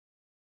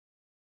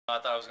I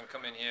thought I was going to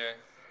come in here,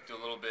 do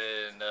a little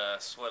bit, and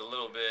sweat a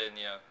little bit, and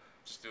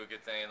just do a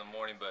good thing in the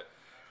morning. But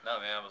no,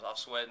 man, I was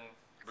sweating,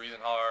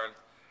 breathing hard,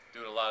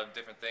 doing a lot of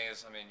different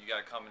things. I mean, you got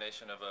a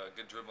combination of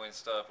good dribbling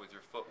stuff with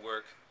your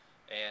footwork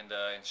and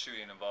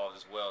shooting involved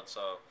as well.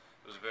 So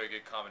it was a very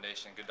good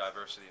combination, good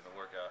diversity in the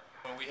workout.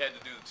 When we had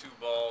to do the 2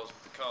 balls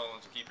with the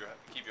cones, keep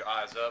your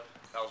eyes up,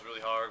 that was really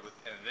hard.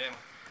 And then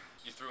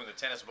you threw in the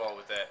tennis ball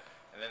with that,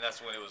 and then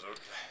that's when it was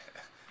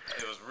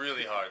it was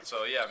really hard.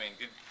 So yeah, I mean,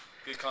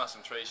 good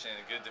concentration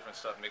and good different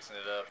stuff, mixing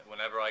it up.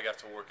 Whenever I got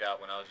to work out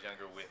when I was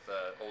younger with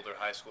older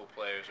high school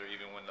players, or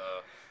even when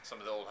some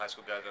of the old high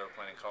school guys that were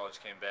playing in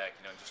college came back,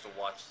 just to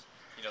watch,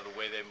 the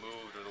way they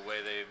moved, or the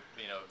way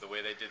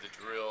they did the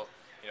drill,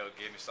 it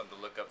gave me something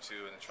to look up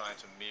to, and trying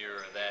to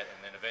mirror that.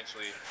 And then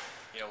eventually,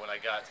 when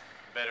I got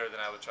better, then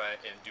I would try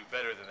and do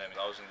better than them.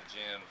 I was in the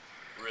gym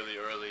really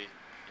early,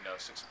 6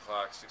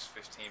 o'clock,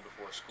 6:15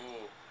 before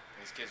school.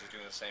 These kids are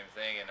doing the same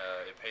thing, and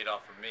it paid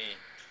off for me,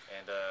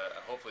 and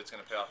hopefully it's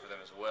going to pay off for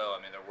them as well.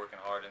 I mean, they're working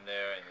hard in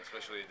there, and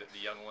especially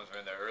the young ones are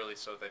in there early,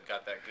 so they've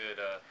got that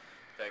good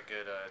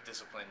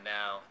discipline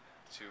now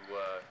to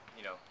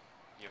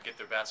get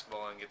their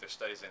basketball and get their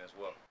studies in as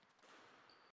well.